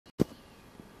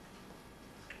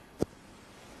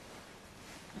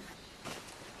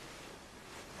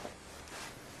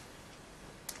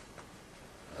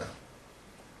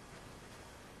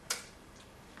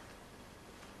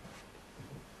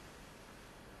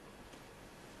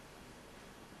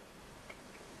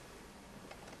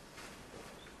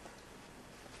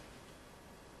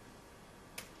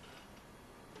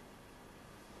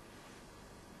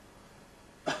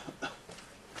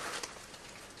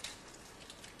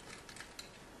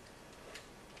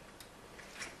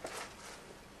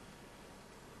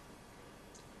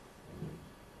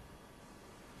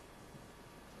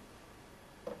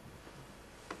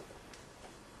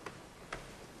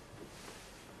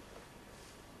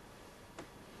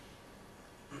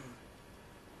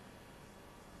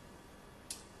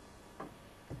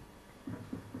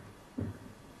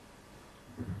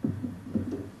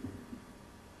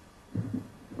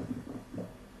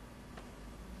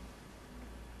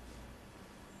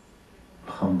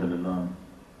Alhamdulillah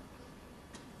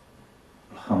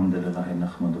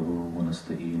nahmaduhu wa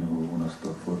nasta'inuhu wa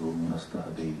nastaghfiruhu wa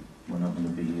nastahdihi wa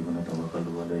nu'minu bihi wa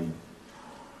natawakkalu alayhi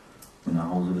wa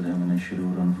na'udhu billahi min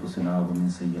shururi anfusina wa min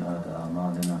sayyiati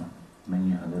a'malina man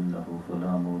yahdihillahu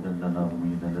fala mudilla lahu wa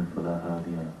man yudlil fala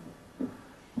hadiya lahu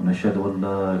wa nashhadu an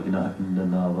la ilaha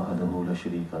illallah wahdahu la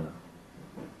sharika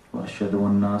lahu wa ashhadu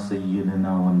anna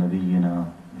sayyidina wa nabiyyina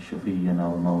wa shafiyyina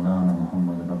wa mawlana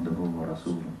Muhammadan abduhu wa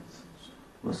rasuluhu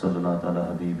وصلى الله على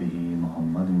حبيبه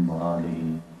محمد وآله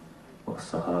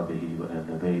وصحابه وأهل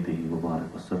بيته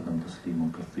وبارك وسلم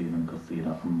تسليما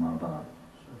كثيرا أما بعد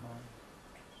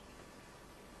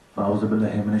فأعوذ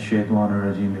بالله من الشيطان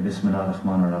الرجيم بسم الله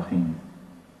الرحمن الرحيم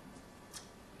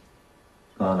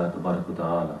قال تبارك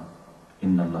وتعالى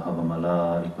إن الله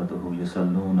وملائكته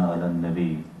يصلون على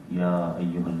النبي يا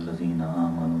أيها الذين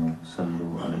آمنوا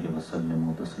صلوا عليه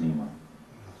وسلموا تسليما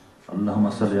اللهم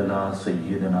صل على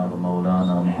سيدنا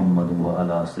ومولانا محمد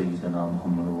وعلى سيدنا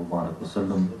محمد وبارك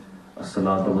وسلم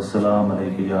الصلاة والسلام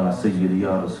عليك يا سيدي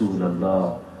يا رسول الله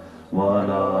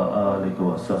وعلى آلك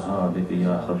وصحابك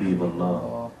يا حبيب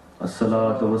الله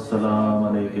الصلاة والسلام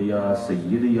عليك يا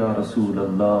سيدي يا رسول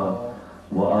الله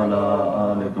وعلى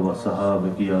آلك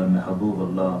وصحابك يا محبوب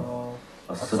الله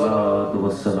الصلاة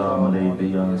والسلام عليك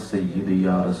يا سيدي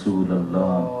يا رسول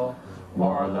الله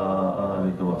وعلى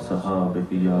آلك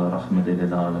وصحابك يا رحمت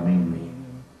للعالمین۔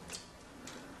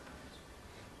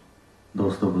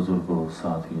 دوستو بزرگو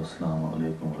ساتھی السلام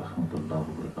علیکم ورحمۃ اللہ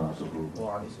وبرکاتہ۔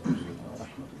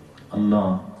 اللہ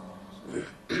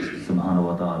سبحانہ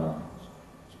و تعالی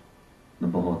نے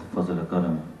بہت فضل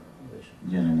کرم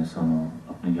جنہوں نے سانو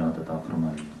اپنی یاد عطا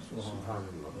فرمائی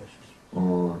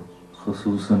اور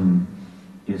خصوصاً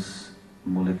اس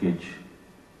ملک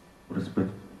اور اس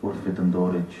پرفتن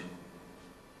دور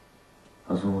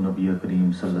حضور نبی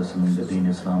کریم صلی اللہ علیہ وسلم کے دین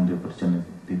اسلام دے پر چلنے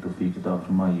دی توفیق عطا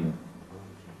فرمائی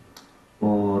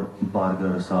اور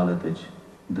بارگاہ رسالت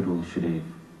درود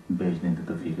شریف بھیجنے دی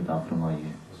توفیق عطا فرمائی۔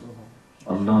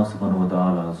 Allah subhanahu wa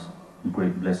ta'ala's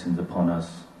great blessings upon us,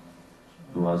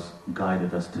 who has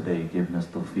guided us today, given us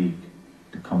tawfiq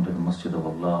to come to the Masjid of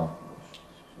Allah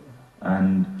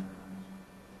and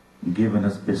given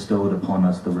us, bestowed upon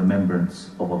us the remembrance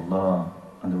of Allah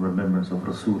and the remembrance of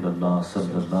Rasulullah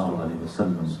sallallahu alaihi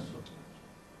wasallam.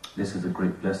 This is a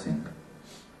great blessing.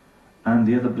 And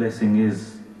the other blessing is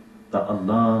that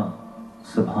Allah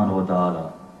subhanahu wa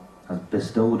ta'ala has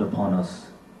bestowed upon us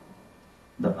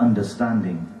the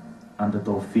understanding and the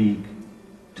tawfiq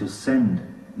to send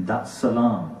that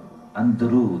salam and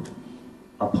durood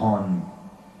upon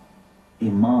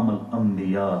Imam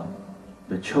al-Anbiya,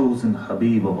 the chosen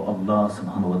Habib of Allah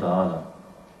subhanahu wa ta'ala,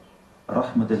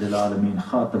 Rahmat lil-Alameen,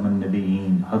 Khatam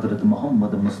al-Nabiyyin, Hazrat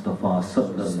Muhammad Mustafa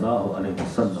sallallahu alayhi wa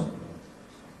sallam.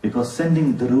 Because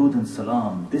sending durood and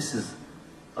salam, this is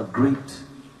a great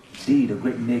deed, a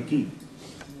great neki.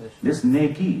 This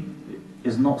neki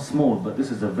is not small, but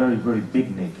this is a very, very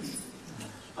big neki.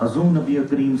 Hazur Nabi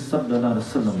Kareem sallallahu alayhi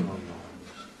wa sallam,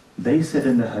 they said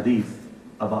in the hadith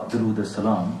about durood and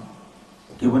salam,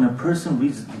 that when a person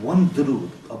reads one durood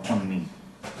upon me,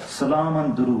 salam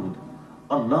and durood,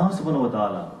 Allah subhanahu wa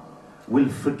ta'ala will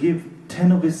forgive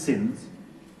 10 of his sins,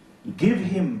 give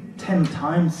him 10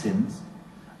 times sins,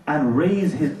 and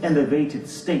raise his elevated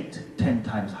state 10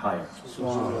 times higher.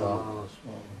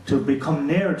 To become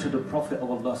near to the Prophet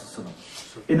of Allah sallallahu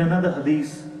alaihi wasallam. In another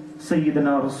hadith,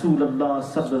 Sayyidina Rasulullah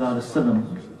sallallahu alaihi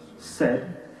wasallam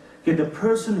said that the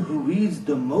person who reads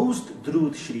the most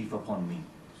durood sharif upon me,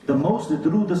 the most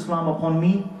durood Islam upon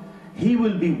me, he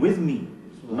will be with me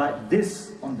like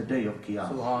this on the day of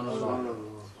Qiyamah.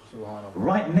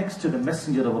 Right next to the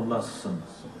Messenger of Allah.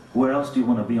 Where else do you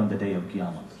want to be on the day of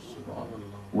Qiyamah?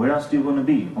 Where else do you want to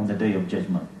be on the day of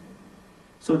judgment?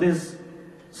 So there's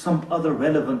some other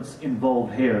relevance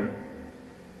involved here.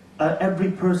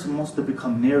 Every person wants to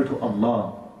become near to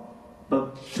Allah.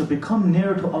 But to become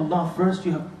near to Allah, first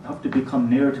you have to become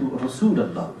near to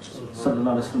Rasulullah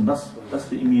sallallahu alaihi wasallam. That's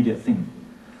the immediate thing.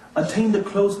 Attain the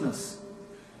closeness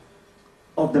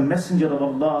of the Messenger of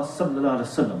Allah sallallahu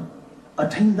alaihi wasallam.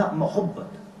 Attain that muhabbat.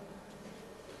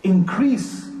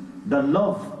 Increase the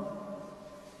love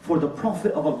for the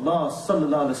Prophet of Allah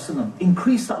sallallahu alaihi wasallam.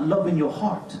 Increase that love in your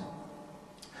heart.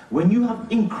 When you have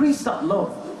increased that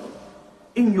love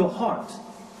in your heart,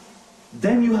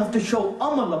 then you have to show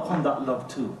amal upon that love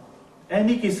too.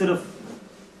 Any ki sirf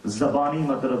zabani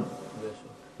matlab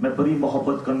main bari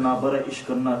muhabbat karna, bada ishq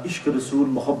karna, ishq rasool,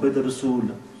 muhabbat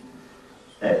rasool,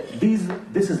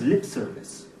 this is lip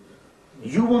service.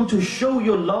 You want to show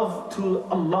your love to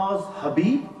Allah's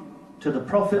Habib, to the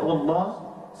Prophet of Allah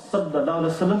sallallahu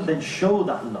alaihi wasallam, then show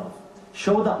that love.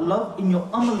 Show that love in your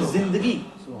amal zindagi,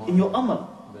 in your amal.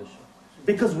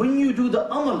 Because when you do the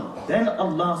amal, then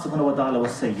Allah subhanahu wa ta'ala will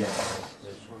say yes.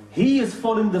 He is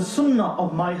following the sunnah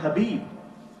of my Habib.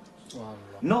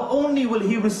 Not only will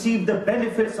he receive the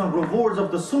benefits and rewards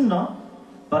of the sunnah,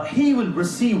 but he will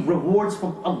receive rewards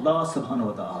from Allah subhanahu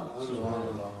wa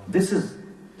ta'ala. This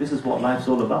is what life's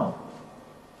all about.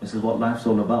 This is what life's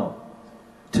all about.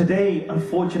 Today,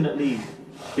 unfortunately,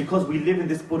 because we live in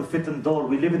this fitan dawr,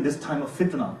 we live in this time of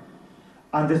fitna,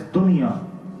 and this dunya,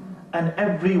 and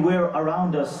everywhere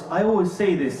around us, I always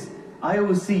say this, I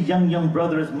always see young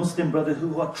brothers, Muslim brothers,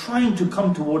 who are trying to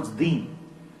come towards deen.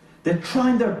 They're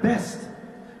trying their best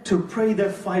to pray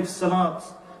their 5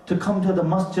 salats, to come to the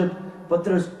masjid, but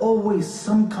there's always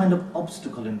some kind of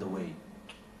obstacle in the way.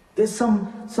 There's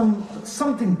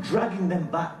something dragging them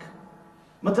back.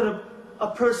 A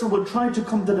person will try to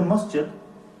come to the masjid,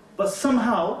 but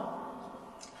somehow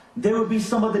there will be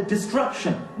some other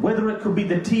distraction, whether it could be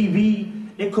the TV,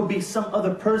 it could be some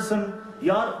other person.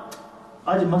 Yaar,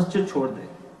 aaj masjid chhod de.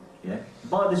 Yeah?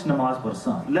 Baadish namaz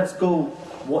parsan. Let's go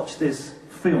watch this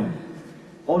film.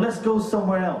 Or let's go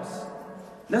somewhere else.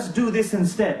 Let's do this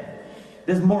instead.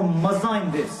 There's more maza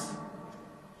in this.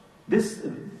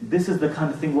 This is the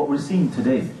kind of thing what we're seeing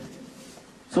today.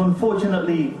 So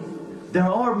unfortunately, there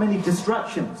are many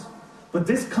distractions. But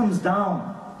this comes down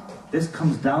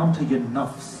to your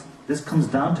nafs. This comes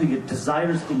down to your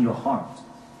desires in your heart.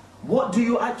 What do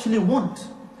you actually want?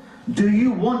 Do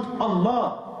you want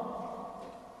Allah?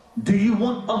 Do you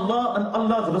want Allah and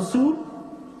Allah's Rasul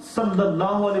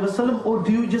sallallahu alaihi wasallam, or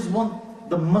do you just want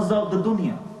the maza of the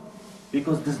dunya?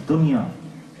 Because this dunya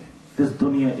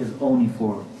is only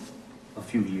for a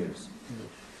few years.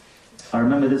 I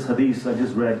remember this hadith I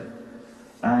just read,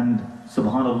 and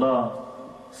subhanallah,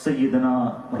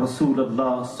 Sayyidina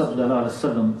Rasulullah sallallahu alaihi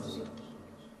wasallam,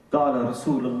 قال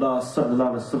رسول الله صلى الله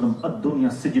عليه وسلم الدنيا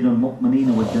سجن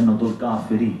المؤمنين وجنة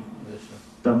الكافرين.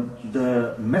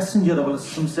 The messenger of Allah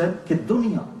said that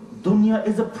dunya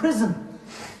is a prison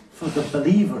for the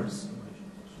believers,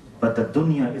 but the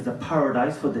dunya is a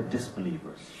paradise for the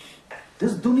disbelievers.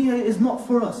 This dunya is not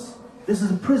for us. This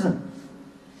is a prison.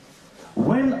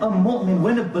 When a mu'min,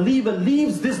 when a believer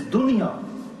leaves this dunya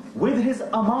with his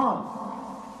amal,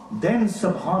 then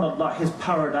subhanallah, his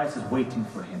paradise is waiting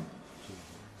for him.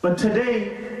 But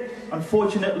today,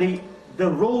 unfortunately, the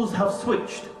roles have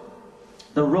switched.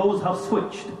 The roles have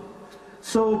switched.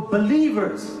 So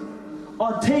believers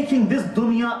are taking this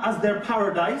dunya as their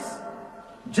paradise,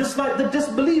 just like the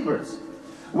disbelievers.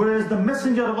 Whereas the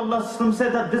Messenger of Allah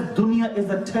said that this dunya is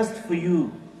a test for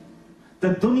you. The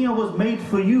dunya was made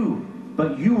for you,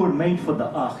 but you were made for the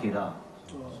akhirah.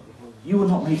 You were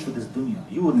not made for this dunya.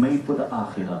 You were made for the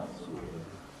akhirah.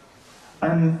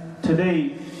 And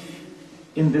today,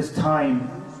 in this time,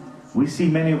 we see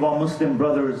many of our Muslim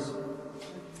brothers,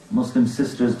 Muslim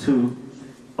sisters too,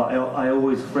 but I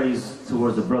always phrase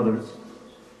towards the brothers,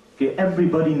 okay,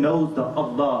 everybody knows that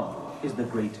Allah is the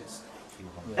greatest.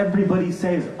 Everybody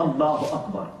says Allahu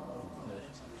Akbar.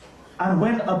 And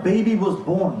when a baby was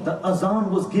born, the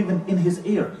azan was given in his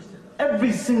ear.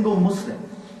 Every single Muslim,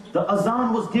 the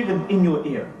azan was given in your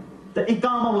ear. The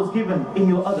iqamah was given in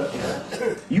your other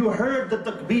ear. You heard the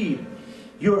takbir.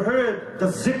 You heard the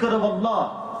zikr of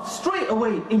Allah straight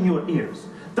away in your ears.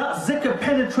 That zikr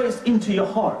penetrates into your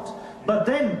heart. But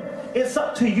then it's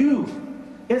up to you.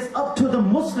 It's up to the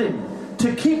Muslim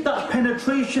to keep that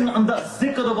penetration and that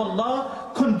zikr of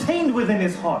Allah contained within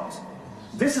his heart.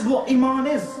 This is what iman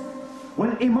is.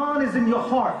 When iman is in your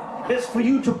heart, it's for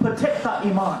you to protect that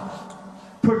iman.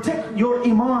 Protect your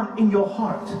iman in your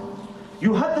heart.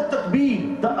 You had the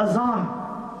takbir, the azan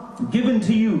given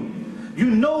to you. You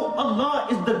know Allah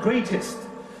is the greatest.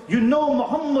 You know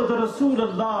Muhammad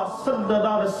Rasulullah sallallahu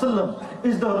alaihi wasallam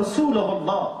is the Rasul of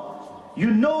Allah. You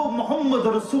know Muhammad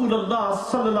Rasulullah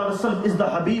sallallahu alaihi wasallam is the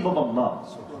Habib of Allah.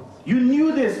 You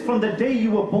knew this from the day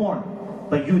you were born,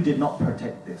 but you did not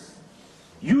protect this.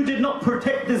 You did not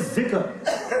protect this zikr.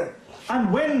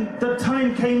 And when the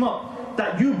time came up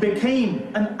that you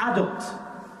became an adult,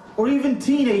 or even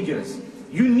teenagers,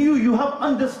 you knew, you have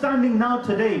understanding now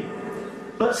today.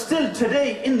 But still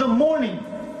today, in the morning,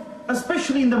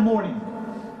 especially in the morning,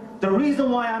 the reason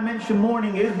why I mention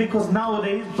morning is because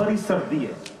nowadays, bari sardi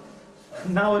hai.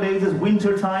 Nowadays is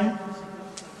winter time,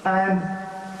 and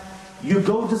you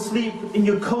go to sleep in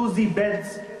your cozy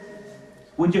beds,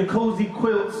 with your cozy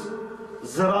quilts,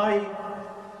 zarai,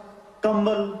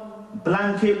 kammal,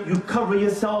 blanket, you cover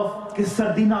yourself, ke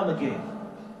sardi na lage.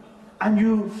 And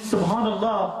you,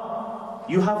 subhanallah,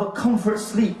 you have a comfort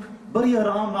sleep. Bari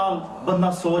aram nal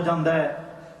banda so janda hai,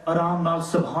 aram nal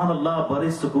subhanallah bari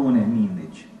sukoon hai neend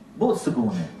vich. bahut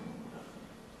sukoon hai.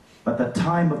 But the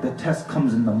time of the test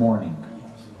comes in the morning.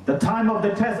 The time of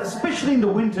the test, especially in the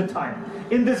winter time,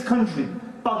 in this country.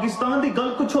 Pakistan di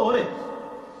gal kuch aur hai.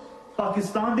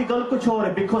 Pakistan di gal kuch aur hai,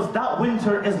 because that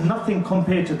winter is nothing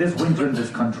compared to this winter in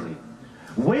this country.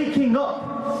 Waking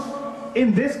up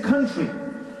in this country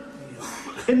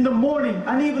in the morning,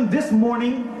 and even this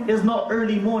morning is not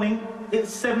early morning, it's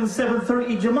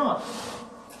 7:30 Jummah.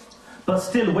 But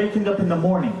still waking up in the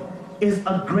morning is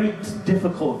a great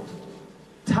difficult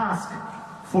task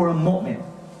for a mu'min.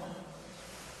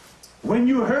 When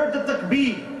you heard the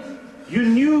takbir, you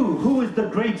knew who is the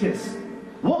greatest.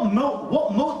 What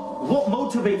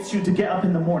motivates you to get up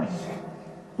in the morning?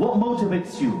 What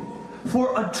motivates you?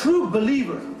 For a true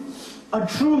believer, a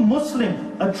true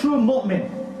Muslim, a true mu'min,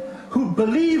 who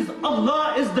believes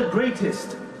Allah is the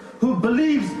greatest, who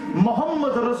believes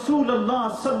Muhammad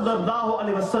Rasulullah sallallahu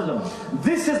alaihi wasallam,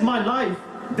 this is my life,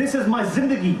 this is my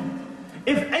zindagi.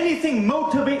 If anything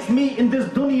motivates me in this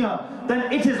dunya,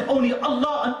 then it is only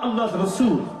Allah and Allah's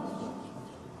Rasul.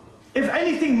 If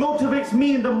anything motivates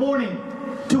me in the morning,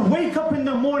 to wake up in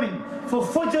the morning for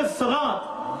Fajr Salat,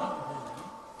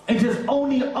 it is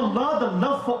only Allah, the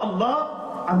love for Allah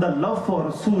and the love for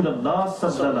Rasulullah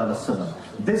sallallahu alaihi wasallam.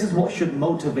 This is what should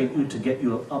motivate you to get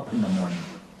you up in the morning.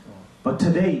 But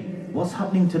today, what's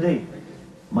happening today?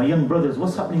 My young brothers,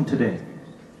 what's happening today?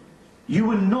 You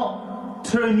will not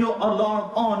turn your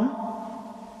alarm on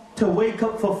to wake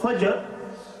up for Fajr,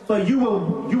 but you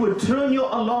will turn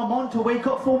your alarm on to wake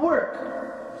up for work,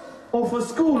 or for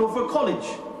school, or for college.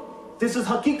 This is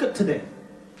haqiqat today.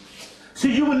 So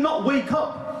you will not wake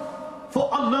up for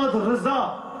Allah the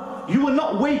Raza. You will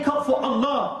not wake up for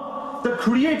Allah, the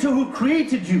Creator who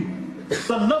created you,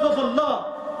 the love of Allah.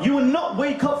 You will not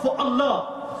wake up for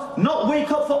Allah, not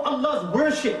wake up for Allah's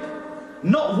worship,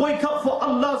 not wake up for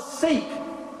Allah's sake.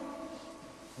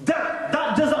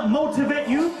 That doesn't motivate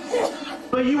you,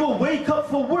 but you will wake up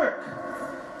for work.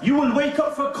 You will wake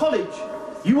up for college.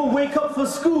 You will wake up for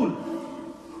school.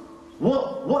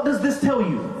 What does this tell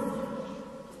you?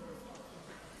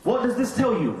 What does this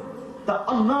tell you? That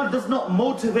Allah does not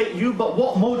motivate you, but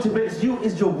what motivates you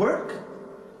is your work.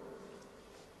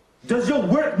 Does your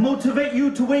work motivate you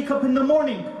to wake up in the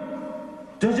morning?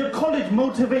 Does your college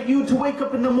motivate you to wake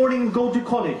up in the morning and go to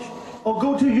college, or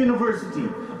go to university,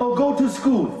 or go to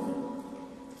school?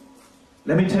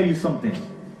 Let me tell you something.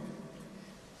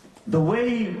 The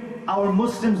way our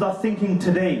Muslims are thinking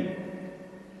today,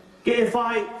 if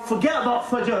I forget about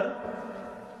Fajr,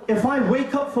 if I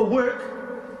wake up for work,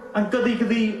 and kadi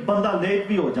banda late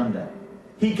bhi ho janda hai.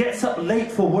 He gets up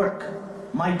late for work.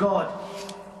 My God.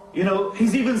 You know,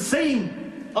 he's even saying,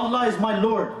 Allah is my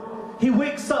Lord. He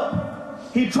wakes up,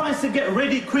 he tries to get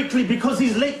ready quickly because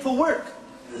he's late for work.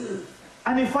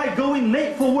 And if I go in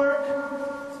late for work,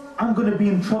 I'm going to be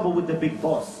in trouble with the big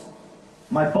boss.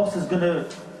 My boss is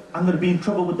I'm going to be in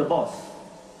trouble with the boss.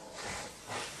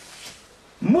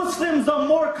 Muslims are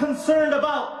more concerned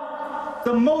about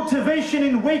the motivation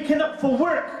in waking up for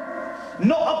work,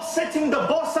 not upsetting the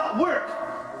boss at work,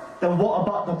 then what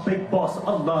about the big boss,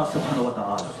 Allah subhanahu wa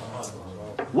ta'ala?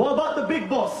 What about the big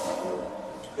boss?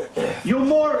 You're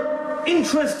more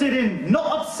interested in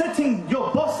not upsetting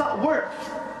your boss at work,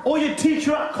 or your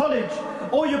teacher at college,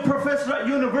 or your professor at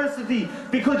university,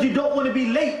 because you don't want to be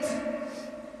late.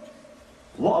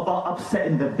 What about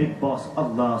upsetting the big boss,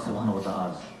 Allah subhanahu wa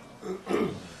ta'ala?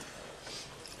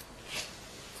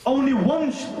 Only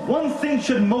one thing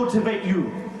should motivate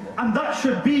you, and that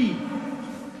should be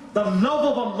the love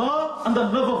of Allah and the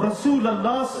love of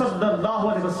Rasulullah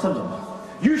sallallahu alaihi wasallam.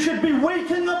 You should be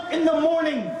waking up in the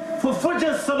morning for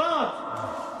Fajr Salat.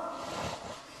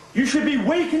 You should be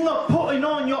waking up, putting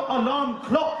on your alarm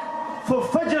clock for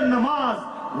Fajr Namaz.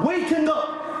 Waking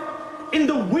up in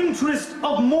the winterest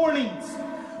of mornings.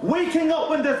 Waking up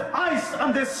when there's ice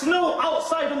and there's snow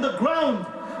outside on the ground.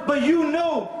 But you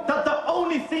know that the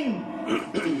only thing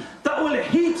that will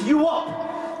heat you up,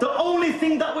 the only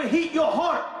thing that will heat your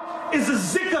heart, is the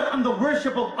zikr and the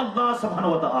worship of Allah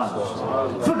subhanahu wa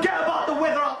ta'ala. Forget about the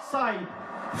weather outside.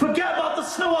 Forget about the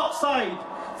snow outside.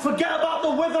 Forget about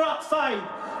the weather outside.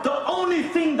 The only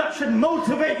thing that should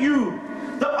motivate you,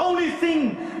 the only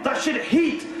thing that should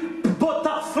heat but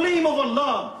that flame of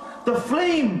Allah, the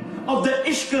flame of the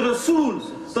Ishq Rasul,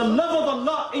 the love of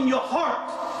Allah in your heart,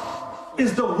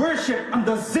 is the worship and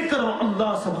the zikr of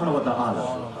Allah subhanahu wa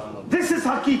ta'ala. This is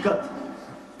haqiqat.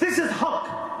 This is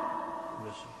haqq.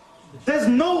 There's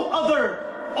no other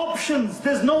options,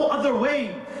 there's no other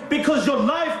way, because your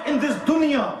life in this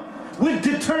dunya will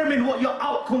determine what your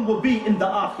outcome will be in the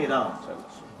akhirah.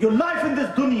 Your life in this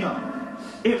dunya,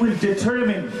 it will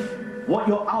determine what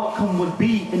your outcome will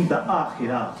be in the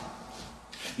Akhirah.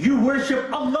 You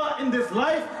worship Allah in this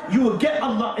life, you will get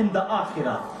Allah in the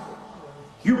Akhirah.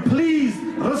 You please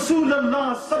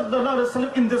Rasulullah sallallahu alaihi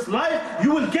wasallam in this life,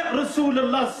 you will get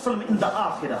Rasulullah sallallahu in the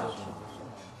Akhirah.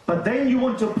 But then you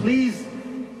want to please,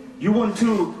 you want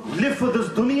to live for this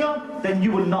dunya, then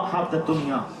you will not have the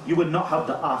dunya, you will not have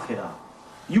the Akhirah.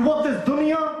 You want this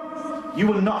dunya, you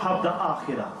will not have the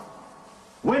Akhirah.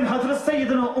 When Hazrat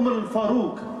Sayyidina Umar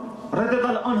al-Faruq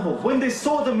radiyallahu anhu, when they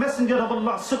saw the Messenger of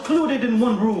Allah secluded in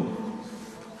one room,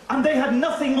 and they had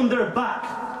nothing on their back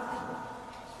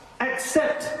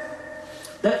except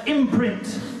the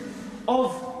imprint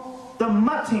of the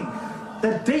matting,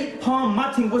 the date palm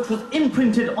matting which was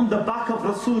imprinted on the back of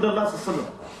Rasulullah sallallahu alaihi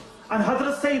wasallam. And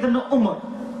Hazrat Sayyidina Umar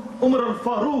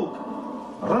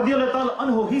al-Faruq radiyallahu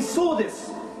anhu, he saw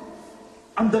this,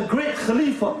 and the great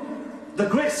Khalifa, the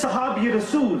great Sahabi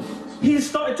Rasul, he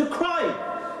started to cry.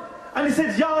 And he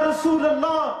said, Ya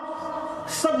Rasulullah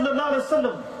sallallahu alaihi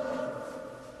wasallam.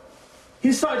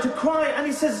 He started to cry and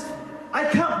he says, I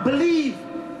can't believe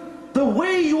the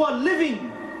way you are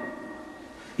living.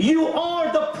 You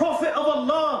are the Prophet of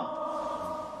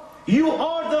Allah. You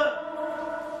are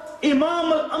the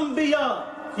Imam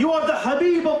al-Anbiya. You are the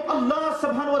Habib of Allah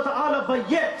subhanahu wa ta'ala. But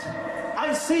yet,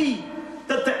 I see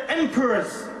that the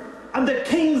emperors and the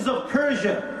kings of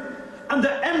Persia and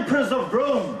the emperors of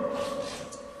Rome,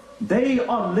 they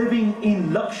are living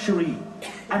in luxury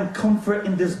and comfort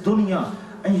in this dunya,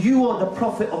 and you are the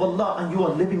Prophet of Allah and you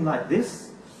are living like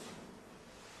this.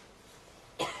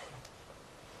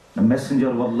 The Messenger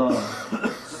of Allah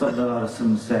sallallahu alaihi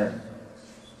wasallam said,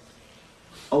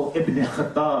 O Ibn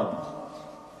Khattab,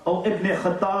 O Ibn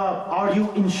Khattab, are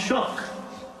you in shock?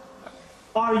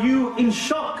 Are you in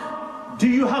shock? Do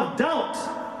you have doubt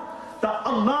that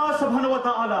Allah subhanahu wa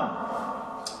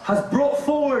ta'ala has brought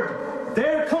forward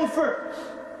their comfort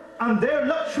and their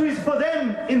luxuries for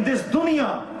them in this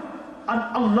dunya, and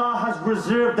Allah has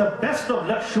reserved the best of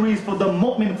luxuries for the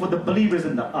mu'min, for the believers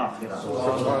in the Akhirah?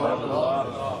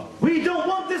 We don't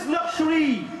want this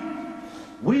luxury.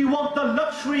 We want the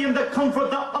luxury and the comfort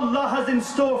that Allah has in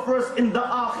store for us in the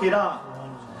Akhirah.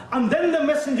 And then the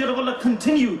Messenger of Allah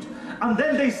continued, and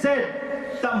then they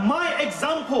said that my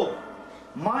example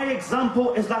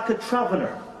is like a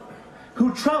traveler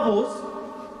who travels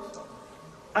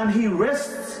and he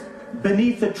rests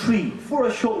beneath a tree. For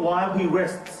a short while he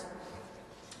rests,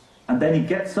 and then he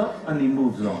gets up and he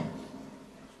moves on.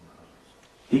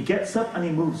 He gets up and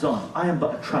he moves on. I am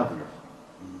but a traveler.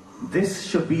 This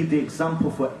should be the example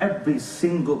for every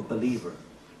single believer.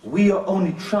 We are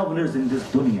only travelers in this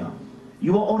dunya.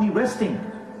 You are only resting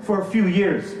for a few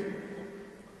years.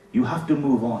 You have to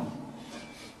move on.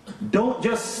 Don't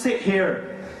just sit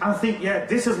here and think, yeah,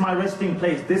 this is my resting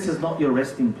place. This is not your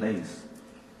resting place.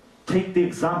 Take the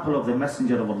example of the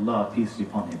Messenger of Allah, peace be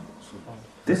upon him.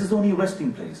 This is only your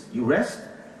resting place. You rest,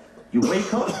 you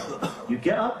wake up, you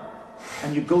get up,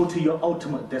 and you go to your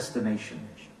ultimate destination.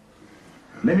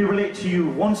 Let me relate to you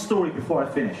one story before I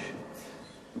finish.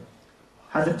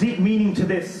 Has a deep meaning to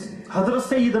this. Hazrat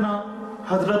Sayyidina,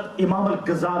 Hazrat Imam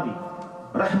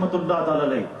al-Ghazali, rahmatullah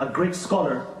alayhi, a great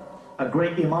scholar, a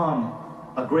great Imam,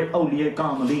 a great awliya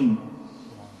kamaleen.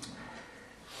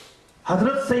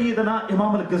 Hazrat Sayyidina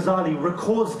Imam al-Ghazali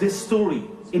records this story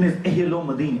in his Ihya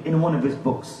al-Ulumuddin, in one of his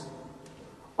books,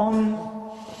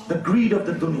 on the greed of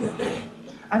the dunya.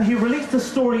 And he relates the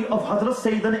story of Hazrat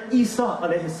Sayyidina Isa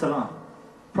alayhi salam,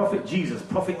 Prophet Jesus,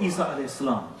 Prophet Isa alayhi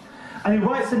salam. And he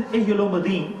writes in Ihya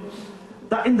al-Ulumuddin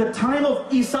that in the time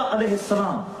of Isa alayhi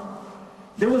salam,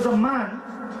 there was a man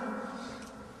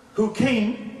who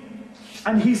came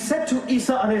and he said to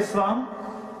Isa alayhi salam,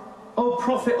 O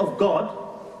Prophet of God,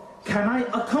 can I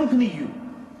accompany you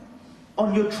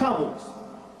on your travels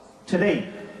today?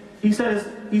 Isa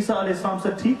alayhi salam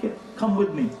said, "Take it, come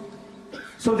with me."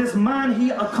 So this man, he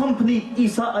accompanied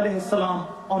Isa alayhi salam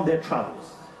on their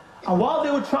travels. And while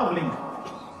they were traveling,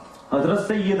 Hazrat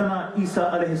Sayyidina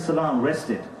Isa alayhi salam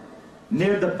rested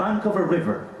near the bank of a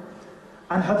river.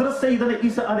 And Hazrat Sayyidina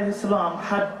Isa alayhi salam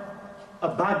had a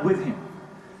bag with him.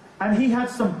 And he had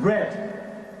some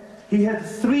bread. He had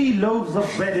 3 loaves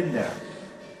of bread in there.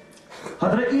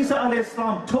 Hazrat Isa alayhi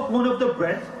salam took one of the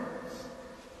bread,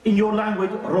 in your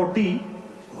language, roti.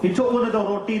 He took one of the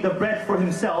roti, the bread, for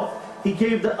himself. He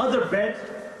gave the other bread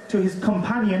to his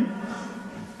companion,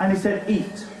 and he said,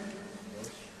 eat.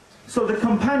 So the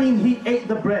companion, he ate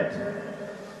the bread.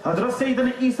 Hazrat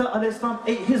Sayyidina Isa alayhi salam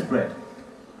ate his bread.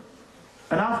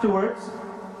 And afterwards,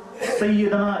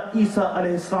 Sayyidina Isa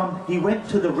alayhi salam, he went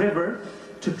to the river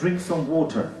to drink some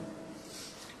water.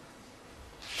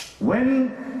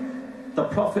 When the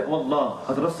Prophet of Allah,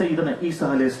 Hazrat Sayyidina Isa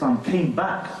alayhi salam, came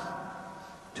back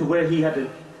to where he had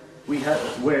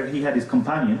his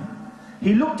companion,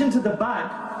 he looked into the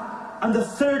bag and the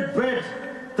third bread,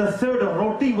 the third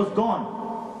roti was gone.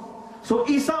 So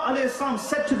Isa alayhi salam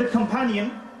said to the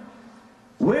companion,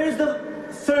 where's the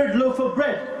third loaf of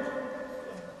bread?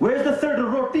 Where's the third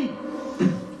roti?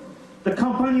 The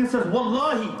companion says,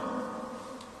 Wallahi.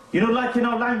 You know, like in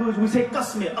our language we say,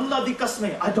 Qasmi, Allah di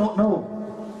qasmi, I don't know.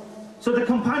 So the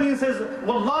companion says,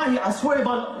 Wallahi, I swear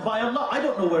by Allah, I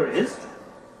don't know where it is.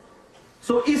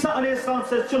 So Isa alayhi salam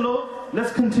says, Chalo,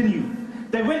 let's continue.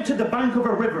 They went to the bank of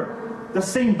a river, the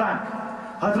same bank.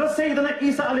 Hazrat Sayyidina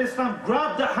Isa alayhi salam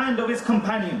grabbed the hand of his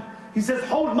companion. He says,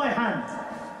 hold my hand.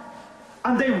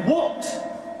 And they walked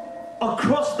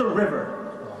across the river,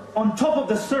 on top of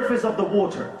the surface of the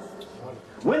water.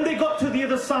 When they got to the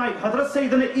other side, Hazrat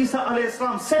Sayyidina Isa alayhi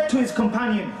salam said to his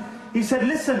companion, he said,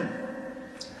 listen,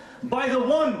 by the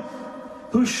one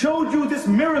who showed you this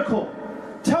miracle,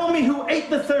 tell me who ate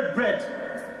the third bread.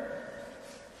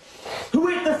 Who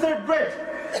ate the third bread?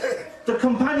 The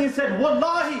companion said,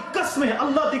 Wallahi, qasmi,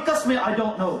 Allah di qasmi, I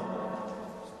don't know.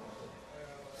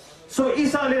 So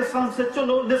Isa alayhi salam said,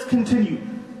 Chalo, let's continue.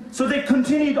 So they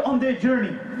continued on their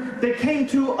journey. They came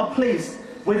to a place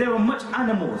where there were much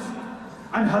animals.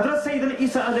 And Hazrat Sayyidina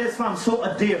Isa alayhi salam saw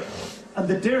a deer. And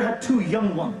the deer had two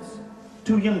young ones,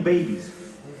 two young babies.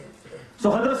 So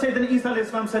Hazrat Sayyidina Isa alayhi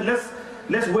salam said,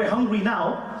 we're hungry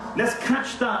now, let's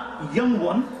catch that young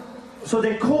one. So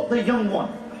they caught the young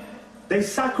one. They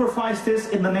sacrificed this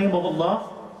in the name of Allah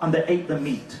and they ate the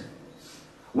meat.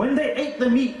 When they ate the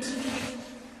meat,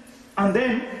 and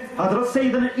then Hazrat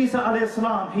Sayyidina Isa alayhi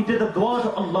salam, he did a dua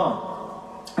to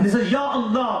Allah. And he said, Ya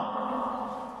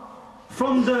Allah,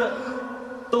 from the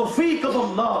tawfiq of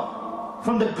Allah,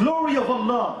 from the glory of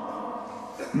Allah,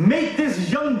 make this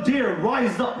young deer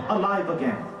rise up alive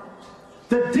again.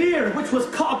 The deer which was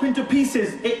cut up into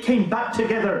pieces, it came back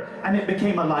together and it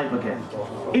became alive again.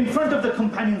 In front of the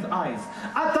companion's eyes.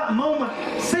 At that moment,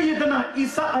 Sayyidina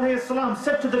Isa alayhi salam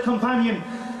said to the companion,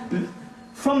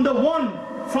 from the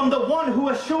one who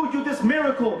has showed you this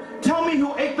miracle, tell me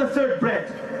who ate the third bread.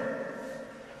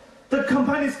 The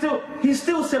companion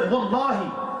still said, Wallahi,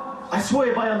 I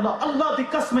swear by Allah, Allah di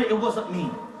qasmi, it wasn't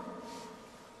me.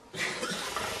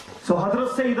 So Hazrat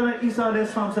Sayyidina Isa alayhi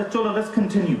salam said, Chola, let's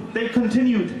continue. They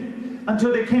continued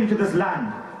until they came to this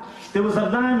land. There was a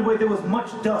land where there was much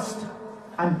dust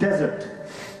and desert.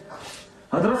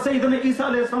 Hazrat Sayyidina Isa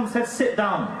alayhi salam said, sit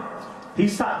down. He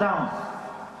sat down.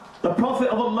 The Prophet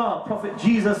of Allah, Prophet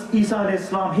Jesus, Isa alayhi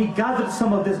salam, he gathered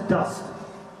some of this dust.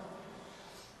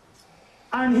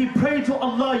 And he prayed to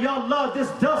Allah, Ya Allah, this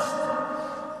dust,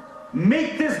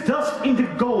 make this dust into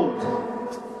gold.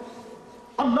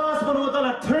 Allah subhanahu wa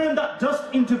ta'ala turned that dust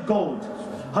into gold.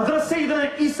 Hazrat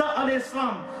Sayyidina Isa alayhi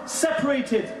salam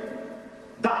separated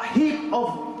that heap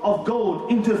of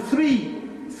gold into three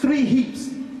heaps.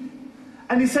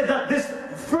 And he said that this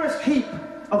first heap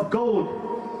of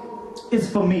gold is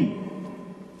for me.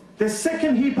 The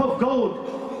second heap of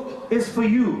gold is for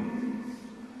you.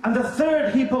 And the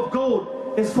third heap of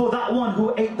gold is for that one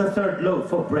who ate the third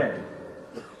loaf of bread.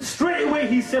 Straight away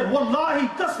he said, Wallahi,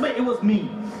 qasmi, it was me.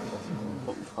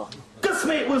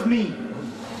 Qasmi, it was me.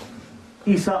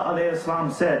 Isa alayhi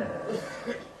salam said,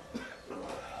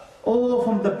 oh,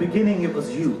 from the beginning it was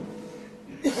you.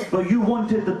 But you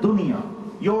wanted the dunya.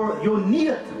 Your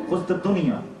niyat was the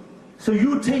dunya. So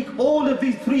you take all of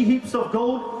these three heaps of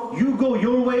gold, you go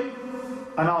your way,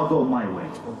 and I'll go my way.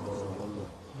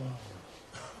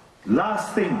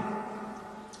 Last thing,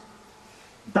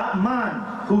 that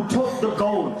man who took the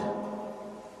gold,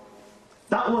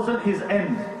 that wasn't his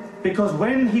end. Because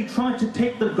when he tried to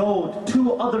take the gold,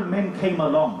 two other men came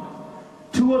along.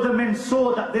 Two other men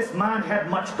saw that this man had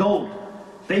much gold.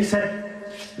 They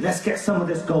said, let's get some of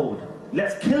this gold.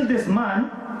 Let's kill this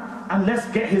man and let's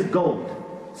get his gold.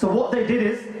 So what they did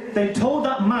is, they told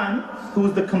that man, who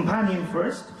was the companion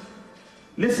first,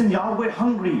 listen, y'all, we're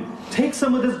hungry. Take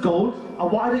some of this gold,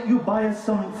 and why don't you buy us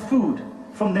some food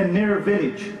from the near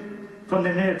village, from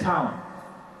the near town?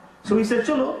 So he said,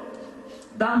 Chalo.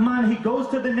 That man, he goes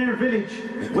to the near village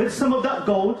with some of that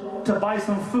gold to buy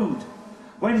some food.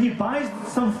 When he buys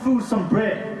some food, some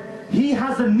bread, he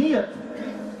has a niyat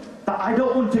that I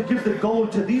don't want to give the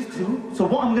gold to these two. So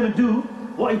what I'm going to do,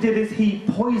 what he did is he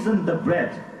poisoned the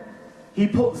bread. He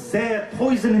put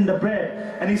poison in the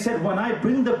bread. And he said, when I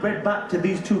bring the bread back to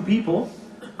these two people,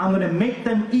 I'm going to make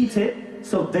them eat it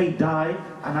so they die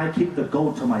and I keep the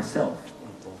gold to myself.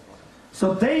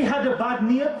 So they had a bad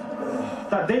niyat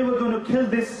that they were going to kill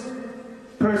this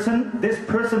person. This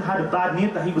person had a bad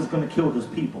niyat that he was going to kill those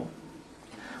people.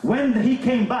 When he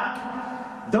came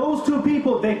back, those two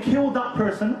people, they killed that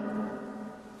person,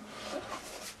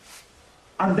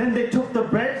 and then they took the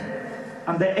bread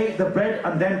and they ate the bread,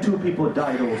 and then two people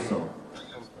died also.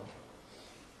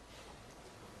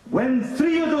 When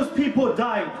three of those people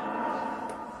died,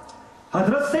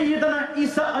 Hazrat Sayyidina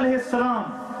Isa alayhi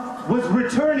salam was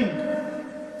returning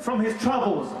from his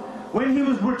travels. When he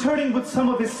was returning with some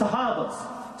of his sahabas,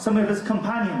 some of his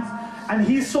companions, and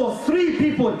he saw three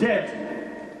people dead,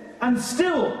 and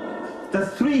still the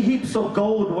three heaps of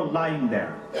gold were lying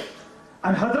there.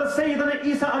 And Hazrat Sayyidina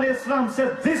Isa alayhi salam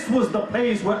said, this was the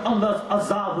place where Allah's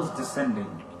azab was descending.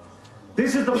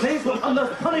 This is the place where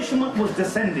Allah's punishment was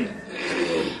descending.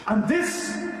 And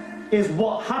this is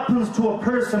what happens to a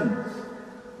person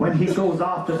when he goes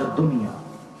after the dunya.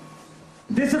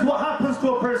 This is what happens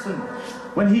to a person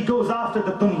when he goes after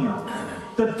the dunya.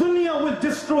 The dunya will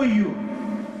destroy you.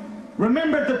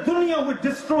 Remember, the dunya will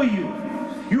destroy you.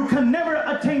 You can never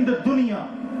attain the dunya.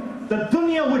 The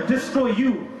dunya will destroy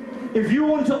you. If you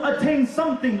want to attain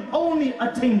something, only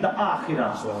attain the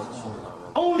akhirah.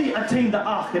 Only attain the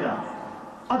akhirah.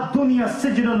 Ad-dunya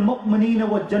sijn al-mu'mineen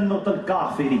wa jannat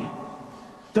al-kafirin.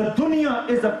 The dunya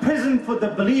is a prison for the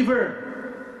believer,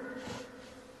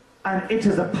 and it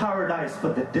is a paradise for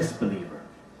the disbeliever.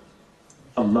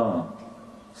 Allah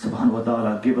subhanahu wa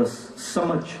ta'ala give us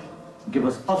samajh, give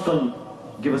us aql,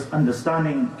 give us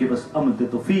understanding, give us amal de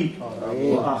tawfiq.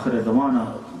 Wa akhir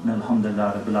dawana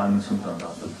alhamdulillah rabbil alamin.